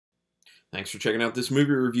Thanks for checking out this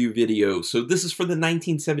movie review video. So this is for the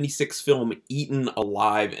 1976 film Eaten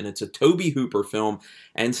Alive, and it's a Tobe Hooper film.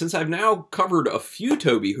 And since I've now covered a few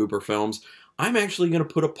Tobe Hooper films, I'm actually going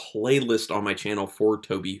to put a playlist on my channel for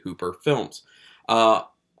Tobe Hooper films.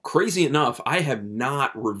 Crazy enough, I have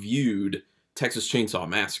not reviewed Texas Chainsaw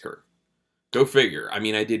Massacre. Go figure. I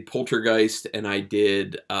mean, I did Poltergeist, and I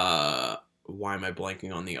did, why am I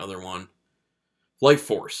blanking on the other one? Life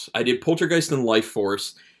Force. I did Poltergeist and Life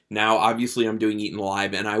Force. Now, obviously, I'm doing Eaten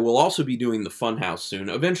Alive, and I will also be doing The Funhouse soon.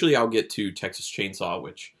 Eventually, I'll get to Texas Chainsaw,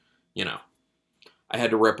 which, you know, I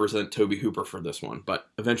had to represent Tobe Hooper for this one, but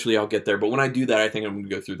eventually I'll get there. But when I do that, I think I'm going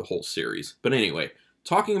to go through the whole series. But anyway,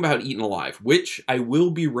 talking about Eaten Alive, which I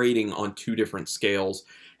will be rating on two different scales,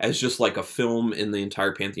 as just like a film in the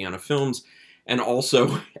entire pantheon of films, and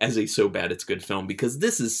also as a so bad it's good film, because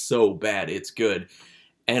this is so bad it's good.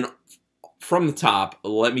 And from the top,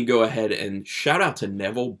 let me go ahead and shout out to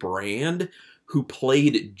Neville Brand, who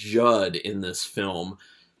played Judd in this film.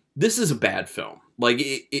 This is a bad film. Like,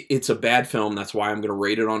 it's a bad film. That's why I'm going to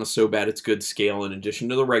rate it on a so bad it's good scale in addition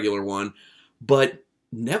to the regular one. But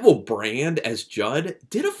Neville Brand as Judd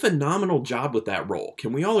did a phenomenal job with that role.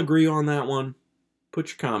 Can we all agree on that one? Put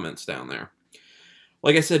your comments down there.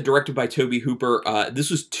 Like I said, directed by Tobe Hooper. This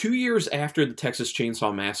was 2 years after the Texas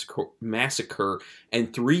Chainsaw Massacre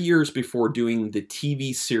and 3 years before doing the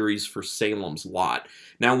TV series for Salem's Lot.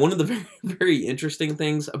 Now, one of the very, very interesting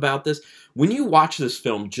things about this, when you watch this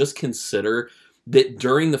film, just consider that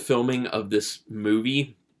during the filming of this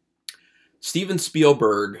movie, Steven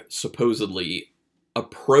Spielberg supposedly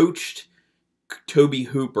approached Tobe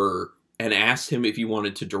Hooper and asked him if he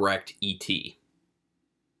wanted to direct E.T.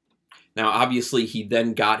 Now, obviously, he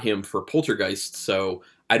then got him for Poltergeist, so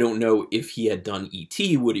I don't know if he had done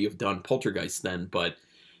E.T., would he have done Poltergeist then? But,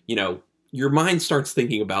 you know, your mind starts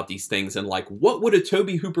thinking about these things and, like, what would a Tobe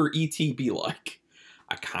Hooper E.T. be like?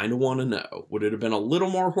 I kind of want to know. Would it have been a little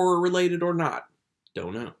more horror-related or not?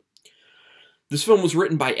 Don't know. This film was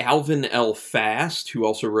written by Alvin L. Fast, who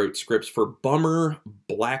also wrote scripts for Bummer,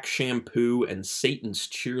 Black Shampoo, and Satan's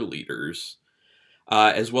Cheerleaders.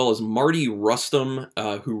 As well as Mardi Rustam,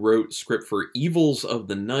 who wrote script for Evils of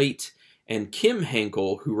the Night, and Kim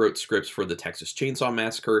Henkel, who wrote scripts for the Texas Chainsaw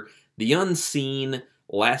Massacre, The Unseen,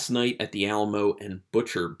 Last Night at the Alamo, and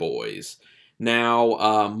Butcher Boys.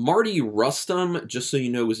 Now, Mardi Rustam, just so you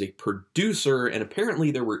know, is a producer, and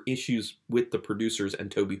apparently there were issues with the producers and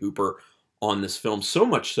Tobe Hooper on this film, so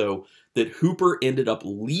much so that Hooper ended up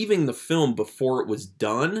leaving the film before it was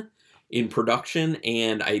done in production,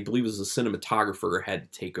 and I believe it was a cinematographer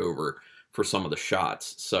had to take over for some of the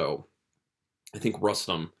shots. So I think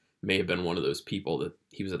Rustam may have been one of those people that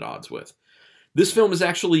he was at odds with. This film is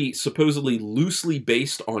actually supposedly loosely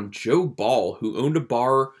based on Joe Ball, who owned a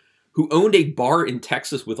bar in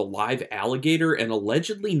Texas with a live alligator and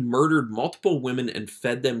allegedly murdered multiple women and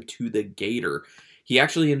fed them to the gator. He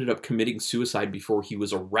actually ended up committing suicide before he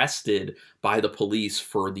was arrested by the police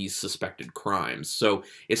for these suspected crimes. So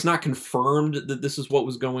it's not confirmed that this is what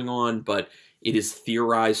was going on, but it is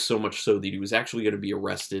theorized so much so that he was actually going to be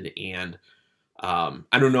arrested and, I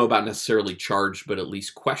don't know about necessarily charged, but at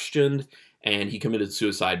least questioned, and he committed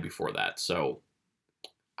suicide before that. So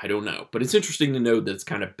I don't know. But it's interesting to know that it's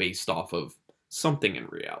kind of based off of something in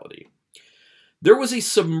reality. There was a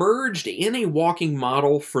submerged and a walking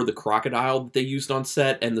model for the crocodile that they used on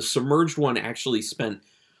set, and the submerged one actually spent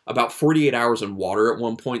about 48 hours in water at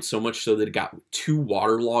one point, so much so that it got too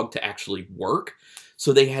waterlogged to actually work.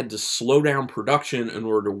 So they had to slow down production in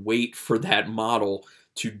order to wait for that model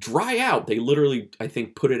to dry out. They literally, I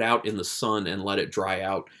think, put it out in the sun and let it dry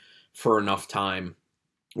out for enough time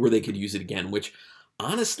where they could use it again, which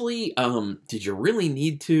honestly, did you really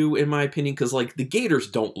need to, in my opinion? Because, like, the gators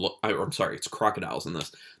don't look... I'm sorry, it's crocodiles in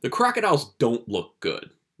this. The crocodiles don't look good.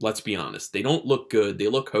 Let's be honest. They don't look good. They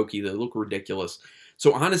look hokey. They look ridiculous.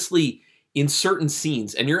 So, honestly, in certain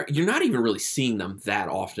scenes, and you're not even really seeing them that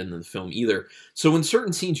often in the film either. So, in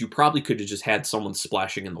certain scenes, you probably could have just had someone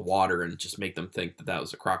splashing in the water and just make them think that that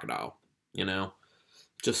was a crocodile. You know?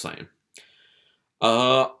 Just saying.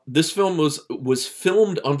 This film was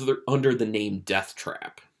filmed under the name Death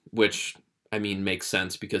Trap, which, I mean, makes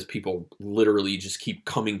sense because people literally just keep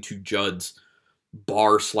coming to Judd's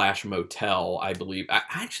bar/motel, I believe.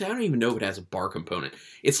 Actually, I don't even know if it has a bar component.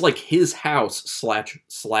 It's like his house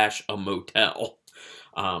slash a motel.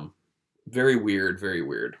 Very weird, very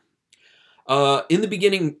weird. In the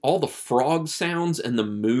beginning, all the frog sounds and the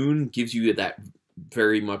moon gives you that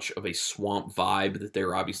very much of a swamp vibe that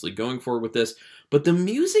they're obviously going for with this. But the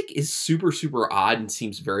music is super, super odd and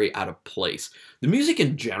seems very out of place. The music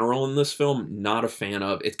in general in this film, not a fan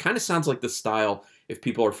of. It kind of sounds like the style if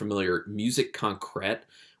people are familiar, musique concrète,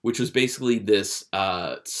 which was basically this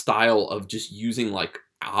style of just using like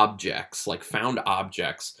objects, like found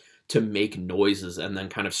objects, to make noises and then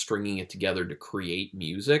kind of stringing it together to create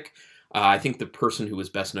music. I think the person who was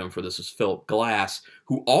best known for this is Philip Glass,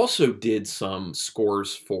 who also did some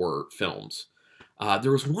scores for films.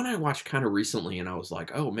 There was one I watched kind of recently, and I was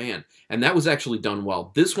like, oh man. And that was actually done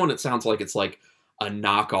well. This one, it sounds like it's like a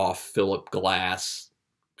knockoff Philip Glass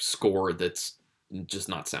score that's just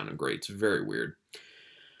not sounding great. It's very weird.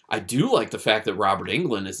 I do like the fact that Robert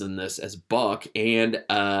Englund is in this as Buck, and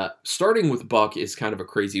starting with Buck is kind of a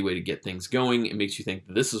crazy way to get things going. It makes you think,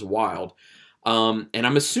 this is wild. And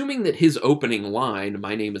I'm assuming that his opening line,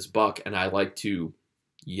 "My name is Buck, and I like to,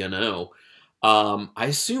 you know," I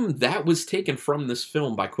assume that was taken from this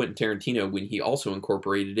film by Quentin Tarantino when he also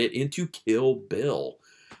incorporated it into Kill Bill.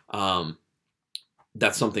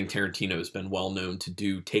 That's something Tarantino has been well known to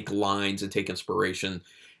do, take lines and take inspiration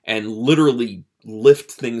and literally lift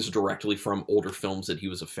things directly from older films that he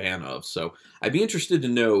was a fan of. So I'd be interested to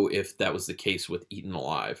know if that was the case with Eaten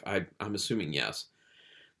Alive. I'm assuming yes.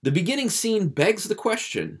 The beginning scene begs the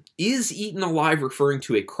question, is Eaten Alive referring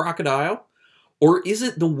to a crocodile, or is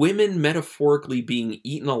it the women metaphorically being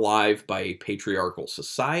eaten alive by a patriarchal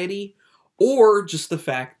society, or just the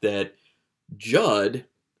fact that Judd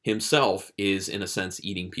himself is, in a sense,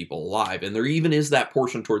 eating people alive? And there even is that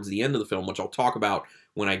portion towards the end of the film, which I'll talk about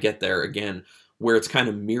when I get there again, where it's kind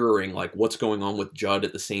of mirroring like what's going on with Judd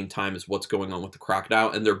at the same time as what's going on with the crocodile,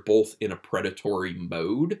 and they're both in a predatory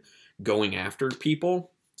mode going after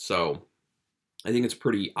people. So I think it's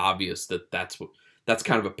pretty obvious that that's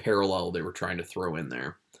kind of a parallel they were trying to throw in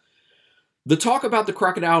there. The talk about the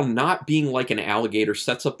crocodile not being like an alligator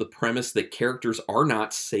sets up the premise that characters are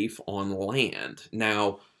not safe on land.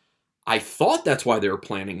 Now, I thought that's why they were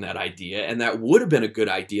planning that idea, and that would have been a good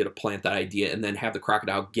idea to plant that idea and then have the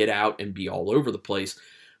crocodile get out and be all over the place.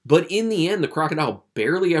 But in the end, the crocodile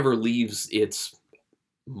barely ever leaves its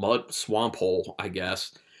mud swamp hole, I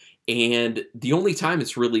guess. And the only time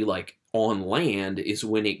it's really like on land is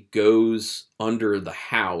when it goes under the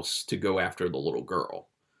house to go after the little girl.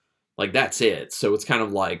 Like, that's it. So it's kind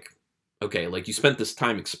of like, okay, like you spent this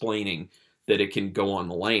time explaining that it can go on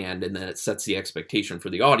the land, and then it sets the expectation for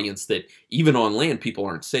the audience that even on land, people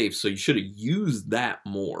aren't safe. So you should have used that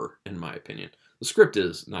more, in my opinion. The script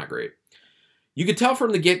is not great. You could tell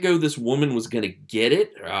from the get-go this woman was going to get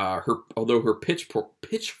it, although her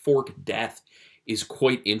pitchfork death is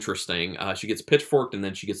quite interesting. She gets pitchforked, and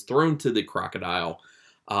then she gets thrown to the crocodile.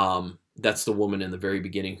 That's the woman in the very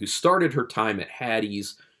beginning who started her time at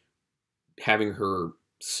Hattie's, having her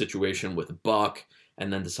situation with Buck,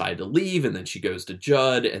 and then decided to leave, and then she goes to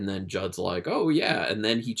Judd, and then Judd's like, oh yeah, and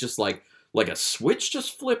then he just like a switch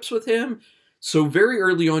just flips with him. So very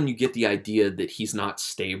early on, you get the idea that he's not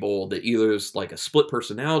stable, that either there's like a split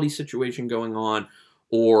personality situation going on,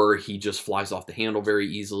 or he just flies off the handle very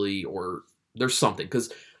easily, or there's something.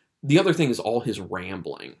 Because the other thing is all his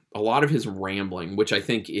rambling. A lot of his rambling, which I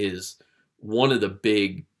think is one of the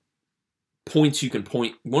big points you can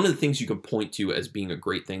point, one of the things you can point to as being a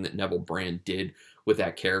great thing that Neville Brand did with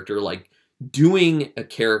that character, like doing a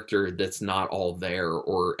character that's not all there,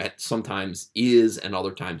 or at sometimes is and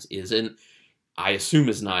other times isn't, I assume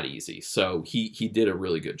is not easy. So he did a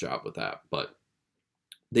really good job with that, but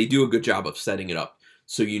they do a good job of setting it up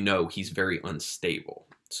so you know he's very unstable.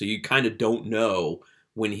 So you kind of don't know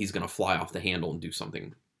when he's going to fly off the handle and do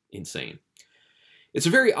something insane. It's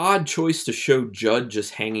a very odd choice to show Judd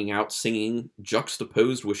just hanging out singing,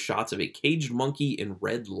 juxtaposed with shots of a caged monkey in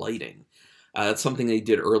red lighting. That's something they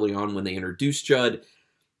did early on when they introduced Judd.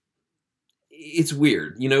 It's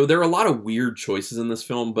weird. You know, there are a lot of weird choices in this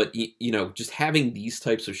film, but, you know, just having these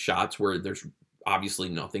types of shots where there's obviously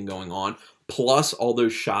nothing going on, plus all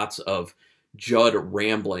those shots of Judd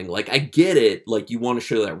rambling. Like, I get it. Like, you want to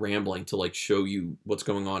show that rambling to, like, show you what's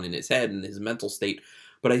going on in his head and his mental state.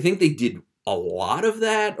 But I think they did a lot of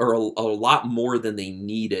that, or a lot more than they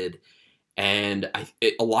needed. And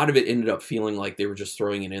a lot of it ended up feeling like they were just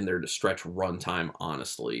throwing it in there to stretch runtime,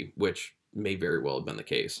 honestly, which may very well have been the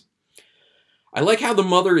case. I like how the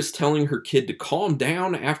mother is telling her kid to calm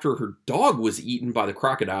down after her dog was eaten by the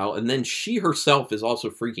crocodile, and then she herself is also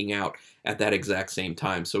freaking out at that exact same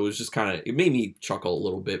time. So it was just kind of, it made me chuckle a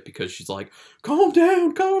little bit because she's like, calm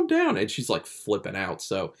down, and she's like flipping out.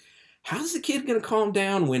 So how's the kid going to calm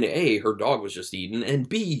down when A, her dog was just eaten, and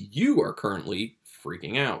B, you are currently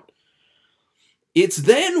freaking out? It's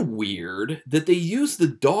then weird that they use the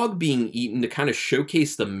dog being eaten to kind of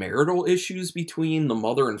showcase the marital issues between the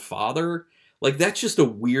mother and father. Like, that's just a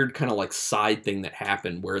weird kind of, like, side thing that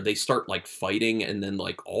happened where they start, like, fighting, and then,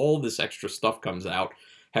 like, all this extra stuff comes out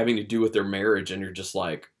having to do with their marriage, and you're just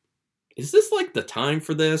like, is this, like, the time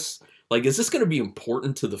for this? Like, is this going to be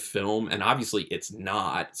important to the film? And obviously it's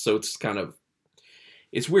not, so it's kind of,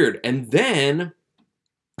 it's weird. And then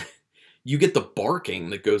you get the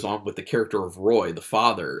barking that goes on with the character of Roy, the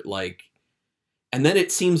father, like, and then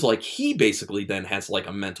it seems like he basically then has, like,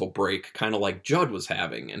 a mental break, kind of like Judd was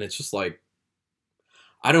having, and it's just like,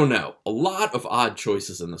 I don't know. A lot of odd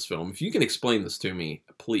choices in this film. If you can explain this to me,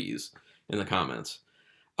 please, in the comments.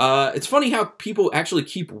 It's funny how people actually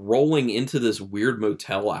keep rolling into this weird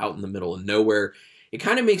motel out in the middle of nowhere. It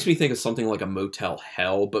kind of makes me think of something like a Motel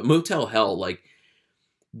Hell, but Motel Hell, like,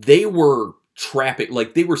 they were trapping,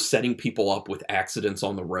 like, they were setting people up with accidents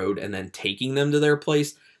on the road and then taking them to their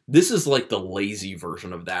place. This is like the lazy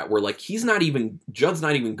version of that, where, like, Judd's not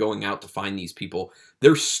even going out to find these people.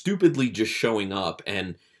 They're stupidly just showing up,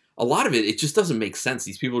 and a lot of it just doesn't make sense.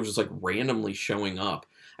 These people are just, like, randomly showing up.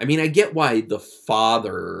 I mean, I get why the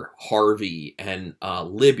father, Harvey, and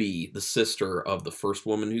Libby, the sister of the first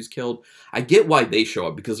woman who's killed, I get why they show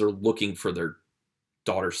up, because they're looking for their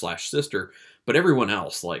daughter/sister, but everyone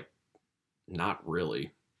else, like, not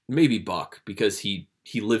really. Maybe Buck, because he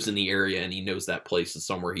lives in the area and he knows that place is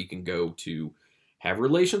somewhere he can go to have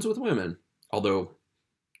relations with women. Although,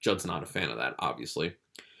 Judd's not a fan of that, obviously.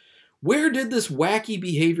 Where did this wacky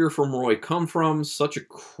behavior from Roy come from? Such a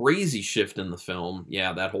crazy shift in the film.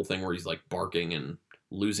 Yeah, that whole thing where he's, like, barking and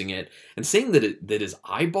losing it. And saying that his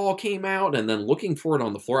eyeball came out and then looking for it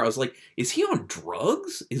on the floor. I was like, is he on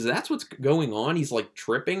drugs? Is that what's going on? He's, like,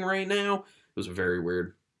 tripping right now? It was very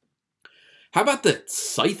weird. How about the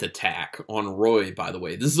scythe attack on Roy, by the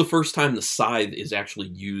way? This is the first time the scythe is actually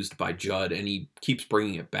used by Judd, and he keeps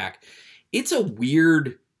bringing it back. It's a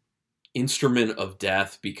weird instrument of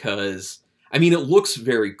death because, I mean, it looks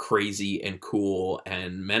very crazy and cool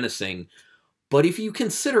and menacing, but if you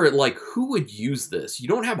consider it, like, who would use this? You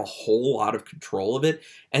don't have a whole lot of control of it,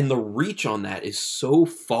 and the reach on that is so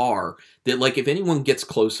far that, like, if anyone gets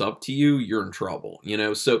close up to you, you're in trouble, you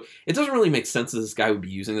know? So it doesn't really make sense that this guy would be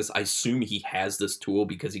using this. I assume he has this tool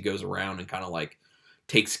because he goes around and kind of, like,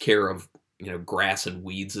 takes care of, you know, grass and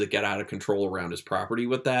weeds that get out of control around his property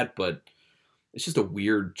with that, but it's just a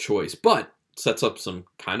weird choice, but sets up some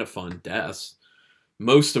kind of fun deaths.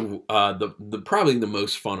 Most of probably the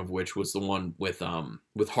most fun of which was the one with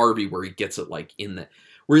Harvey, where he gets it, like,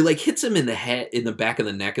 where he, like, hits him in the head, in the back of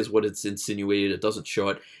the neck is what it's insinuated. It doesn't show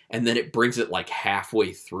it, and then it brings it, like,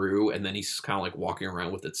 halfway through, and then he's kind of, like, walking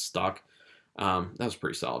around with it stuck. That was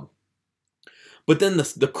pretty solid. But then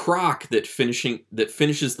the croc that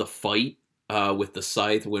finishes the fight with the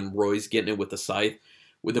scythe, when Roy's getting it with the scythe,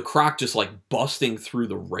 with the croc just, like, busting through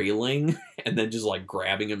the railing and then just, like,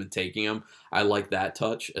 grabbing him and taking him. I like that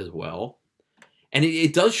touch as well. And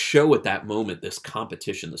it does show at that moment this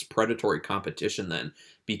competition, this predatory competition then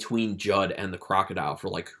between Judd and the crocodile for,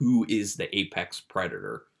 like, who is the apex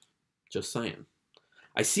predator. Just saying.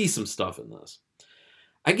 I see some stuff in this.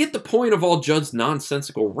 I get the point of all Judd's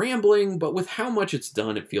nonsensical rambling, but with how much it's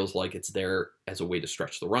done, it feels like it's there as a way to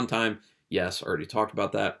stretch the runtime. Yes, I already talked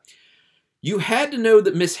about that. You had to know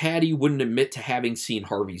that Miss Hattie wouldn't admit to having seen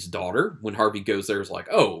Harvey's daughter. When Harvey goes there, it's like,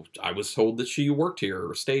 oh, I was told that she worked here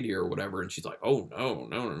or stayed here or whatever. And she's like, oh,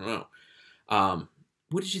 no.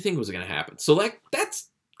 What did you think was going to happen? So, like, that's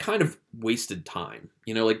kind of wasted time.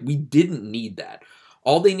 You know, like, we didn't need that.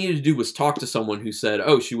 All they needed to do was talk to someone who said,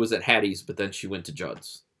 oh, she was at Hattie's, but then she went to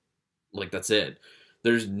Judd's. Like, that's it.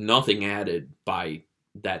 There's nothing added by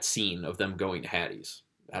that scene of them going to Hattie's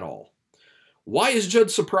at all. Why is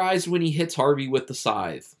Judd surprised when he hits Harvey with the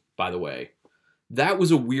scythe, by the way? That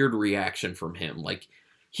was a weird reaction from him. Like,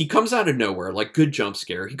 he comes out of nowhere, like, good jump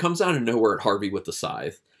scare. He comes out of nowhere at Harvey with the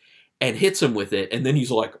scythe and hits him with it, and then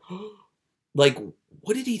he's like, like,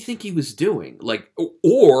 what did he think he was doing? Like,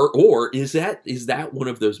 or is that one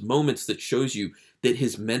of those moments that shows you that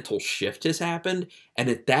his mental shift has happened, and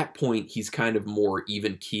at that point, he's kind of more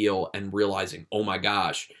even keel and realizing, oh my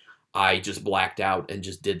gosh, I just blacked out and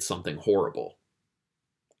just did something horrible.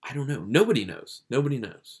 I don't know. Nobody knows. Nobody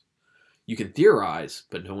knows. You can theorize,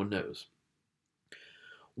 but no one knows.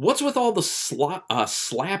 What's with all the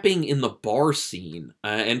slapping in the bar scene?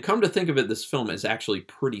 And come to think of it, this film is actually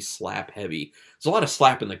pretty slap heavy. There's a lot of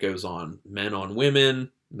slapping that goes on. Men on women,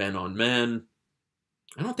 men on men.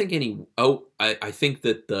 I don't think any... Oh, I think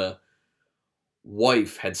that the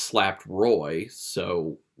wife had slapped Roy,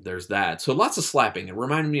 so there's that. So lots of slapping. It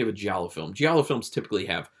reminded me of a giallo film. Giallo films typically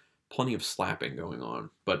have plenty of slapping going on,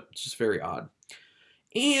 but it's just very odd.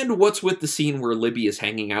 And what's with the scene where Libby is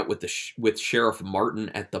hanging out with with Sheriff Martin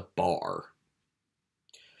at the bar?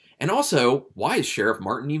 And also, why is Sheriff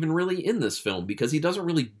Martin even really in this film? Because he doesn't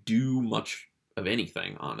really do much of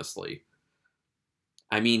anything, honestly.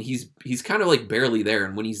 I mean, he's kind of like barely there,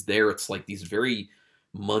 and when he's there, it's like these very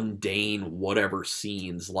mundane whatever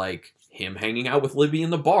scenes, like him hanging out with Libby in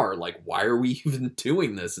the bar. Like, why are we even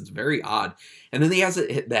doing this? It's very odd. And then he has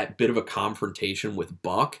that bit of a confrontation with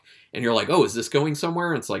Buck, and you're like, oh, is this going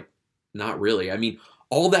somewhere? And it's like, not really. I mean,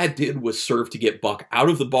 all that did was serve to get Buck out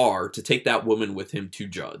of the bar to take that woman with him to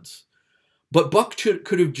Judd's. But Buck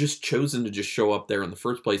could have just chosen to just show up there in the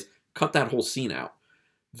first place, cut that whole scene out.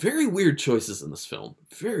 Very weird choices in this film.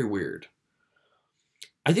 Very weird.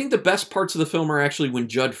 I think the best parts of the film are actually when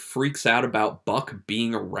Judd freaks out about Buck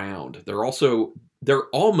being around. They're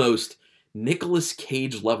almost Nicolas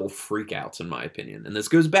Cage level freakouts, in my opinion. And this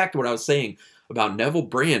goes back to what I was saying about Neville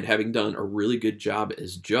Brand having done a really good job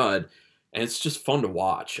as Judd. And it's just fun to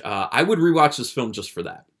watch. I would rewatch this film just for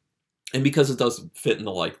that. And because it does fit in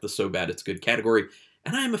the So Bad It's Good category.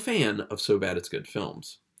 And I am a fan of So Bad It's Good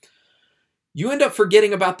films. You end up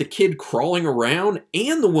forgetting about the kid crawling around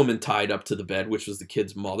and the woman tied up to the bed, which was the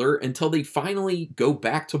kid's mother, until they finally go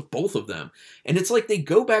back to both of them. And it's like they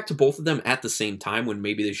go back to both of them at the same time, when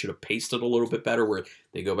maybe they should have paced it a little bit better, where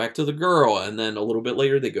they go back to the girl, and then a little bit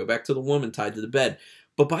later they go back to the woman tied to the bed.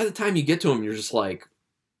 But by the time you get to them, you're just like,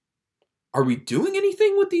 are we doing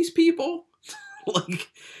anything with these people? Like,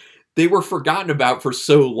 they were forgotten about for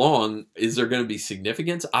so long. Is there going to be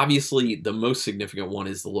significance? Obviously, the most significant one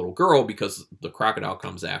is the little girl, because the crocodile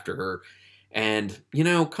comes after her. And,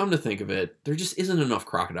 come to think of it, there just isn't enough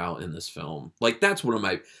crocodile in this film. Like, that's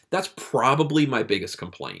probably my biggest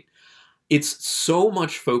complaint. It's so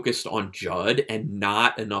much focused on Judd and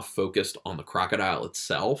not enough focused on the crocodile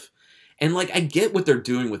itself. And, I get what they're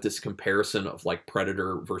doing with this comparison of,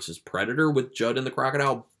 Predator versus Predator with Judd and the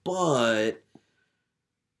crocodile, but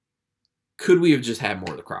could we have just had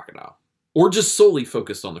more of the crocodile? Or just solely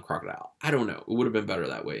focused on the crocodile? I don't know. It would have been better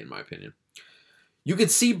that way, in my opinion. You could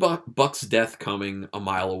see Buck's death coming a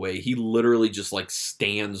mile away. He literally just,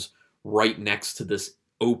 stands right next to this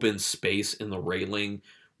open space in the railing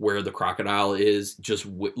where the crocodile is. Just,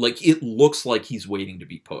 it looks like he's waiting to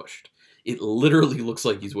be pushed. It literally looks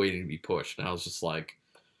like he's waiting to be pushed. And I was just like,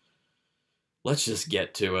 let's just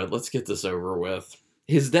get to it. Let's get this over with.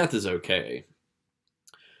 His death is okay.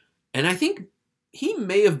 And I think he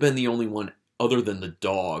may have been the only one, other than the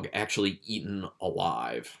dog, actually eaten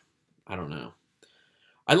alive. I don't know.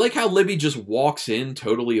 I like how Libby just walks in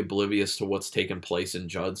totally oblivious to what's taken place in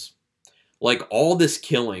Judd's. All this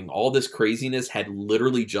killing, all this craziness had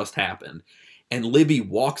literally just happened. And Libby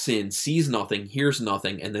walks in, sees nothing, hears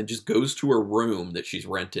nothing, and then just goes to her room that she's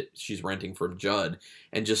renting from Judd,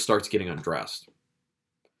 and just starts getting undressed.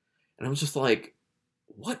 And I was just like,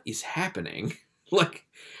 what is happening?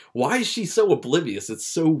 Why is she so oblivious? It's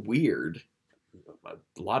so weird.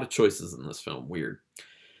 A lot of choices in this film. Weird.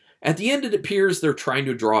 At the end, it appears they're trying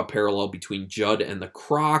to draw a parallel between Judd and the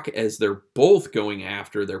croc, as they're both going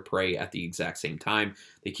after their prey at the exact same time.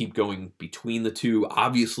 They keep going between the two,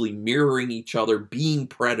 obviously mirroring each other, being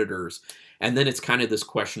predators. And then it's kind of this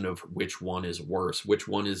question of which one is worse, which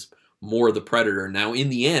one is more the predator. Now, in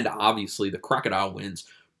the end, obviously, the crocodile wins,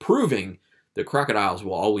 proving that crocodiles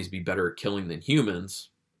will always be better at killing than humans,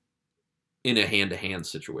 in a hand-to-hand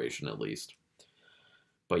situation, at least.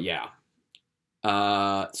 But yeah.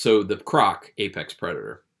 So the croc, apex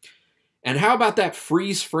predator. And how about that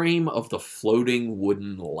freeze frame of the floating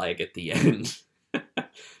wooden leg at the end?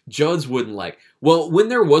 Judd's wooden leg. Well, when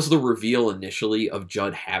there was the reveal initially of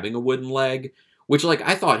Judd having a wooden leg, which,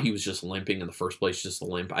 I thought he was just limping in the first place, just a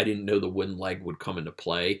limp. I didn't know the wooden leg would come into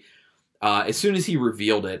play. As soon as he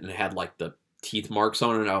revealed it and it had, the teeth marks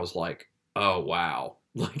on it, I was like, oh, wow.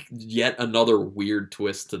 Yet another weird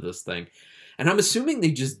twist to this thing. And I'm assuming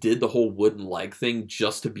they just did the whole wooden leg thing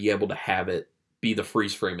just to be able to have it be the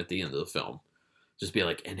freeze frame at the end of the film. Just be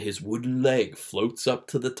like, and his wooden leg floats up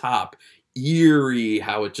to the top. Eerie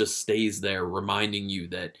how it just stays there, reminding you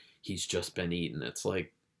that he's just been eaten. It's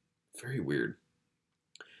very weird.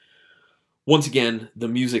 Once again, the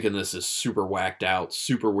music in this is super whacked out,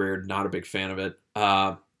 super weird, not a big fan of it.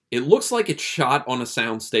 It looks like it's shot on a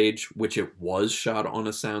soundstage, which it was shot on a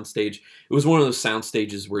soundstage. It was one of those sound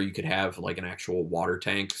stages where you could have an actual water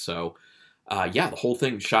tank. So, yeah, the whole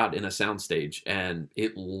thing shot in a soundstage, and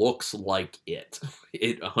it looks like it.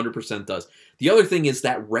 It 100% does. The other thing is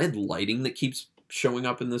that red lighting that keeps showing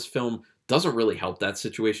up in this film doesn't really help that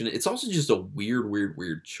situation. It's also just a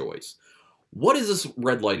weird choice. What is this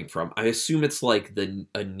red lighting from? I assume it's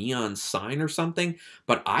a neon sign or something,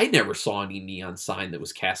 but I never saw any neon sign that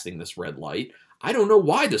was casting this red light. I don't know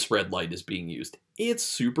why this red light is being used. It's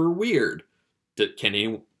super weird.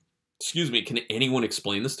 Can Excuse me, can anyone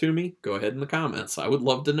explain this to me? Go ahead in the comments. I would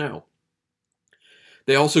love to know.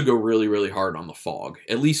 They also go really, really hard on the fog,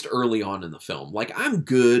 at least early on in the film. Like, I'm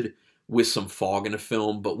good with some fog in a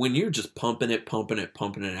film, but when you're just pumping it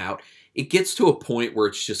out, it gets to a point where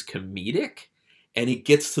it's just comedic, and it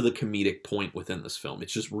gets to the comedic point within this film.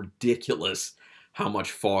 It's just ridiculous how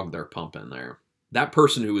much fog they're pumping there. That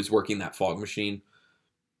person who was working that fog machine,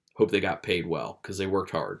 hope they got paid well, because they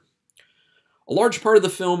worked hard. A large part of the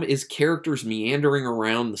film is characters meandering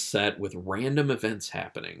around the set with random events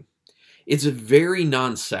happening. It's a very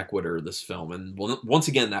non sequitur, this film, and once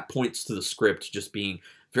again, that points to the script just being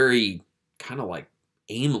very kind of like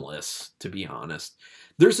aimless, to be honest.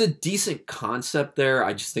 There's a decent concept there.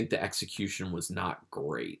 I just think the execution was not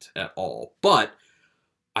great at all. But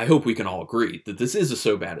I hope we can all agree that this is a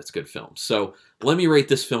So Bad It's Good film. So let me rate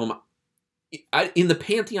this film. In the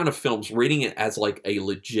pantheon of films, rating it as like a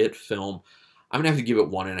legit film, I'm going to have to give it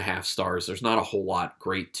 1.5 stars. There's not a whole lot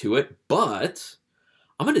great to it, but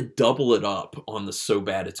I'm going to double it up on the So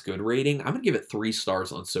Bad It's Good rating. I'm going to give it 3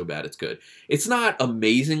 stars on So Bad It's Good. It's not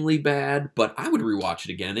amazingly bad, but I would rewatch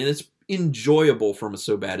it again, and it's enjoyable from a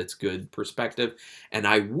So Bad It's Good perspective, and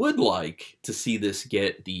I would like to see this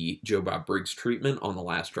get the Joe Bob Briggs treatment on The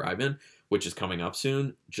Last Drive-In, which is coming up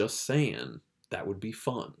soon. Just saying, that would be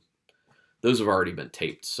fun. Those have already been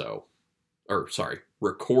taped,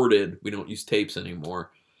 recorded. We don't use tapes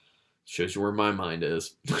anymore. Shows you where my mind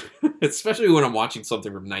is. Especially when I'm watching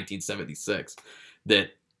something from 1976 that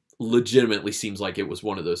legitimately seems like it was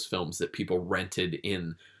one of those films that people rented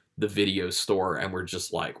in the video store and were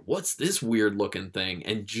just like, what's this weird looking thing?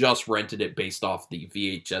 And just rented it based off the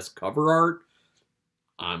VHS cover art.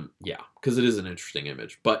 Yeah, because it is an interesting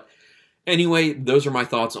image. But anyway, those are my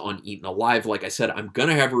thoughts on Eaten Alive. Like I said, I'm going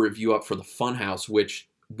to have a review up for the Funhouse, which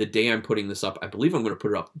the day I'm putting this up, I believe I'm going to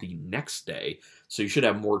put it up the next day. So you should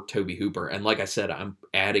have more Tobe Hooper. And like I said, I'm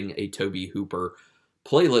adding a Tobe Hooper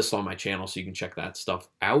playlist on my channel, so you can check that stuff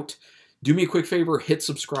out. Do me a quick favor, hit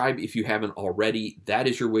subscribe if you haven't already. That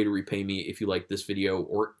is your way to repay me if you like this video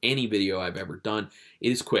or any video I've ever done.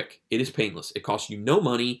 It is quick. It is painless. It costs you no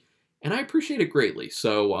money, and I appreciate it greatly.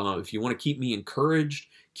 So if you want to keep me encouraged,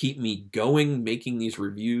 keep me going, making these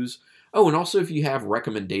reviews. Oh, and also if you have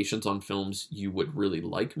recommendations on films you would really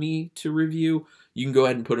like me to review, you can go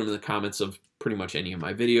ahead and put them in the comments of pretty much any of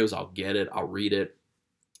my videos. I'll get it. I'll read it.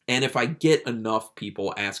 And if I get enough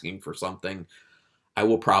people asking for something, I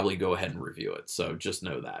will probably go ahead and review it. So just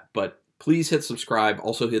know that. But please hit subscribe.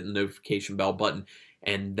 Also hit the notification bell button.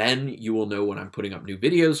 And then you will know when I'm putting up new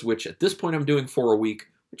videos, which at this point I'm doing 4 a week,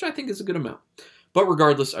 which I think is a good amount. But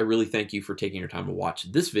regardless, I really thank you for taking your time to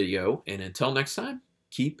watch this video. And until next time,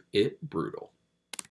 keep it brutal.